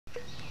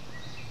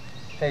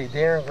Hey,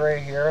 Darren Gray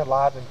here,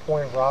 live in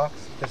Point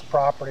Rocks. This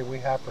property we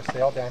have for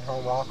sale down here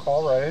on Rock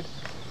Hall Road.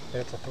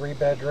 It's a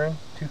 3-bedroom,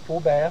 2 full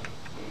bath.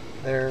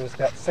 There's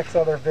got 6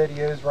 other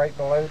videos right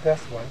below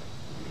this one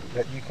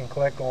that you can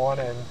click on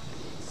and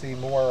see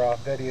more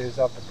videos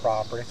of the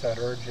property, so I'd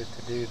urge you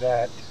to do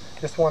that.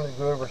 Just wanted to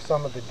go over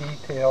some of the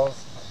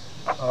details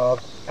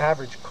of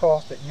average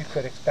cost that you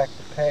could expect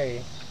to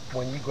pay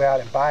when you go out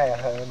and buy a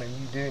home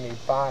and you do need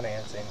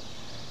financing.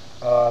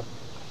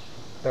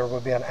 There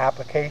will be an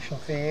application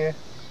fee,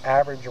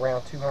 average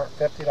around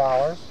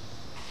 $250.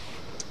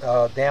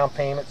 Down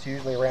payments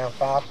usually around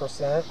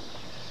 5%.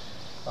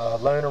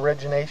 Loan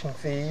origination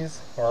fees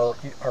are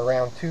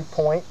around 2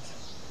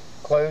 points.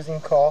 Closing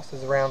cost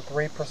is around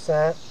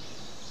 3%.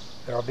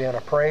 There will be an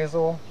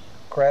appraisal,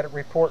 credit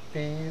report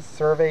fees,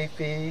 survey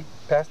fee,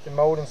 pest and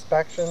mold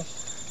inspection,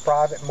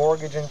 private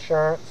mortgage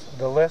insurance.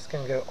 The list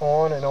can go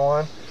on and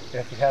on.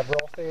 If you have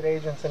real estate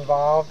agents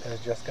involved,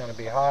 it's just going to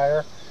be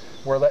higher.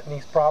 We're letting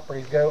these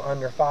properties go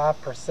under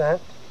 5%,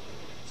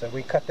 so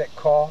we cut that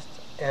cost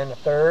in a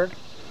third.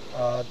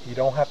 You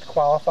don't have to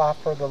qualify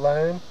for the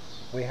loan.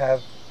 We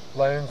have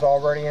loans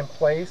already in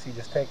place. You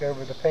just take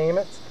over the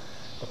payments.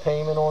 The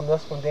payment on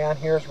this one down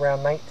here is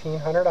around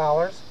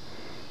 $1,900.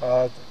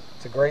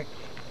 It's a great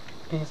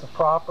piece of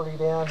property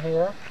down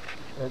here.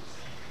 It's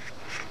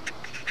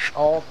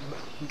all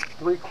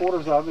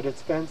 3/4 of it.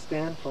 It's fenced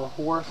in for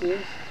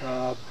horses.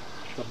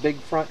 It's a big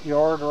front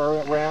yard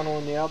around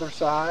on the other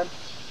side.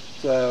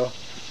 So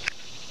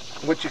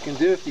what you can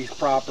do with these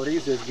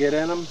properties is get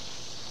in them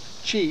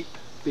cheap,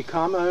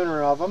 become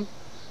owner of them,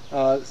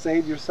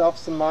 save yourself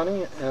some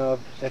money.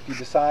 If you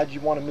decide you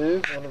want to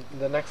move in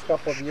the next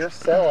couple of years,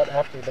 sell it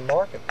after the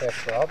market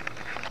picks up,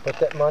 put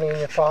that money in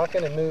your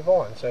pocket and move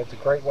on. So it's a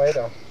great way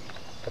to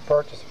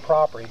purchase a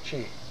property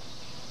cheap.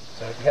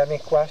 So if you have any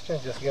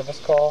questions, just give us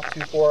a call,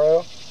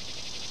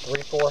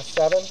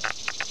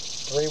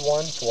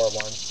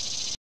 240-347-3141.